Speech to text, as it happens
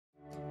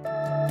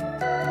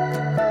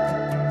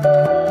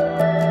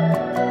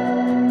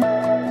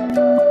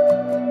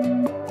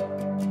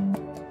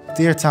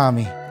Dear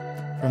Tommy,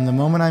 from the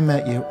moment I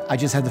met you, I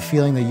just had the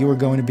feeling that you were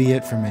going to be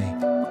it for me.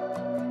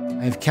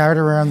 I have carried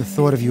around the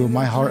thought of you in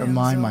my heart and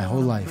mind my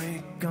whole life.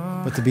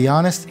 But to be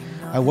honest,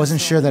 I wasn't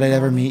sure that I'd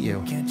ever meet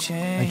you.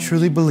 I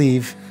truly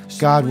believe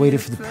God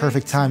waited for the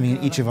perfect timing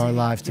in each of our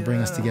lives to bring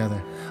us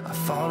together.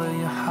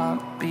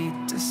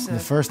 The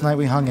first night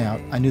we hung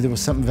out, I knew there was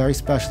something very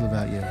special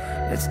about you.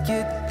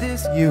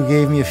 You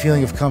gave me a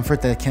feeling of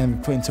comfort that can't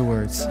be put into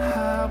words.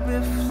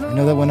 I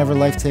know that whenever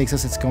life takes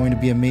us, it's going to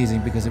be amazing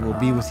because it will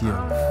be with you.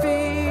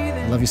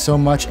 I love you so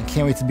much and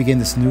can't wait to begin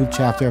this new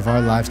chapter of our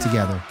lives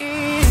together.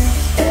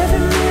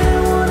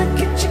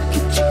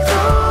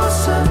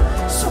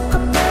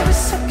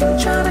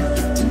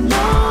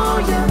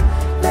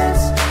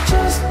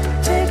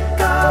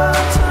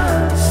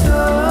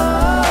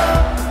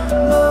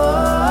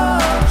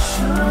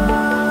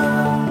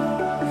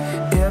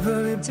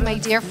 To my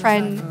dear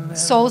friend,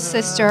 soul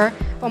sister,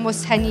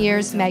 almost 10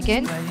 years,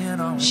 Megan.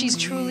 She's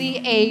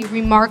truly a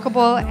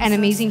remarkable and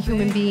amazing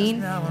human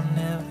being.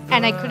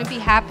 And I couldn't be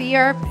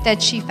happier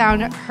that she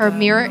found her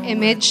mirror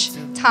image,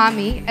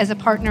 Tommy, as a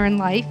partner in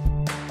life.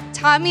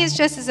 Tommy is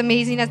just as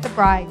amazing as the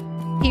bride.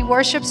 He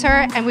worships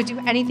her and would do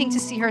anything to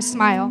see her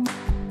smile.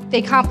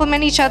 They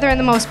complement each other in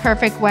the most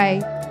perfect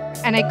way.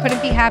 And I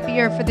couldn't be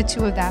happier for the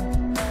two of them.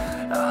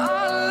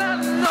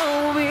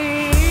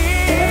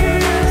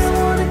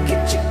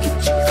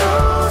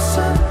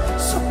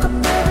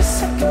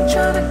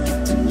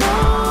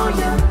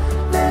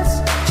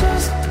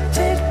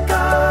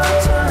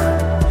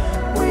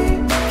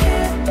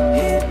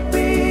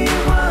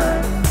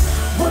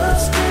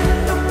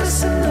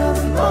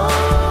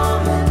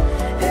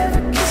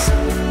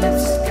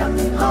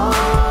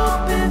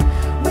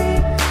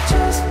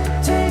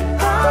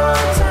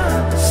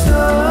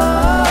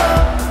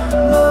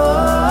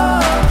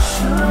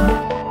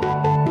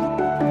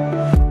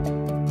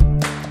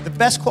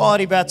 The best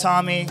quality about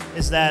Tommy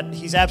is that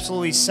he's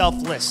absolutely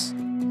selfless.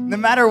 No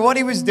matter what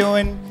he was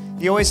doing,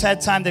 he always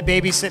had time to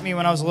babysit me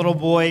when I was a little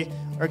boy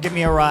or give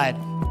me a ride.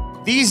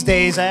 These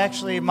days, I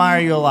actually admire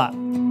you a lot.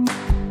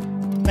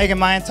 Megan,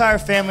 my entire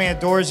family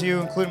adores you,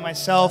 including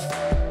myself.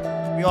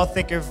 We all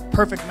think you're a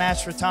perfect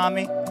match for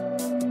Tommy.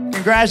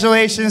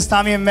 Congratulations,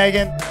 Tommy and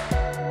Megan.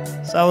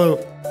 Salute.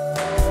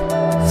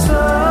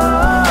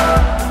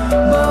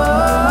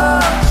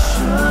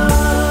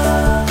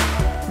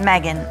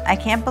 Megan, I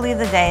can't believe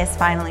the day is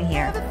finally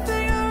here.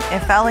 It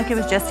felt like it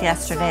was just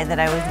yesterday that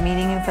I was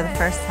meeting you for the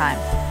first time.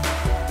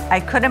 I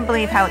couldn't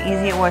believe how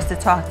easy it was to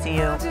talk to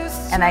you,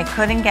 and I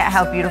couldn't get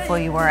how beautiful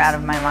you were out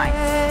of my mind.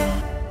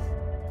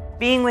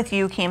 Being with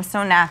you came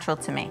so natural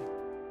to me.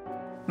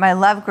 My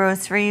love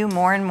grows for you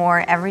more and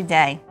more every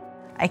day.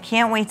 I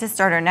can't wait to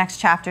start our next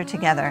chapter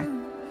together.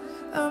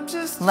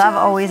 Love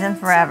always and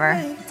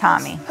forever,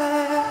 Tommy.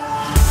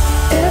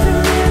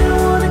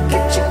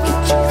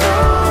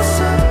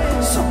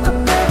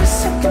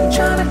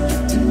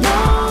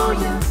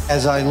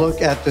 As I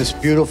look at this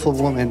beautiful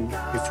woman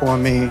before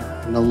me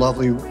in a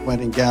lovely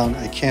wedding gown,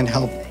 I can't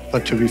help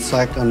but to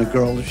reflect on the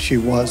girl she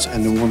was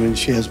and the woman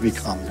she has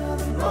become.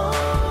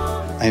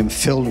 I am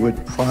filled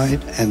with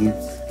pride and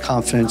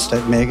confidence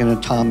that Megan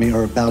and Tommy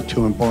are about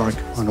to embark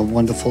on a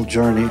wonderful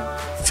journey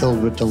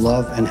filled with the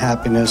love and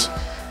happiness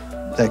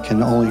that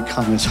can only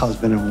come as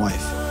husband and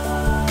wife.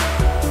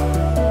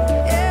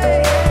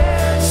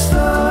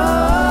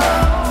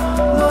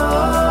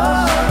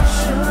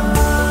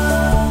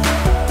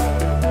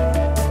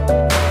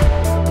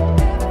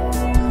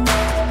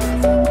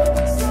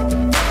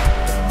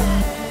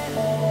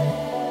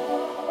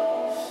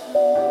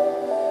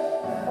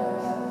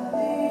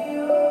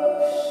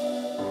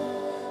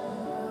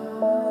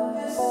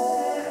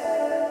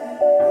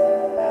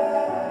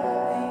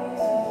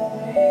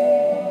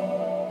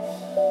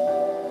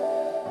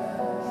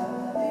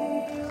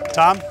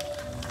 Tom,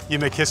 you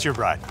may kiss your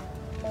bride.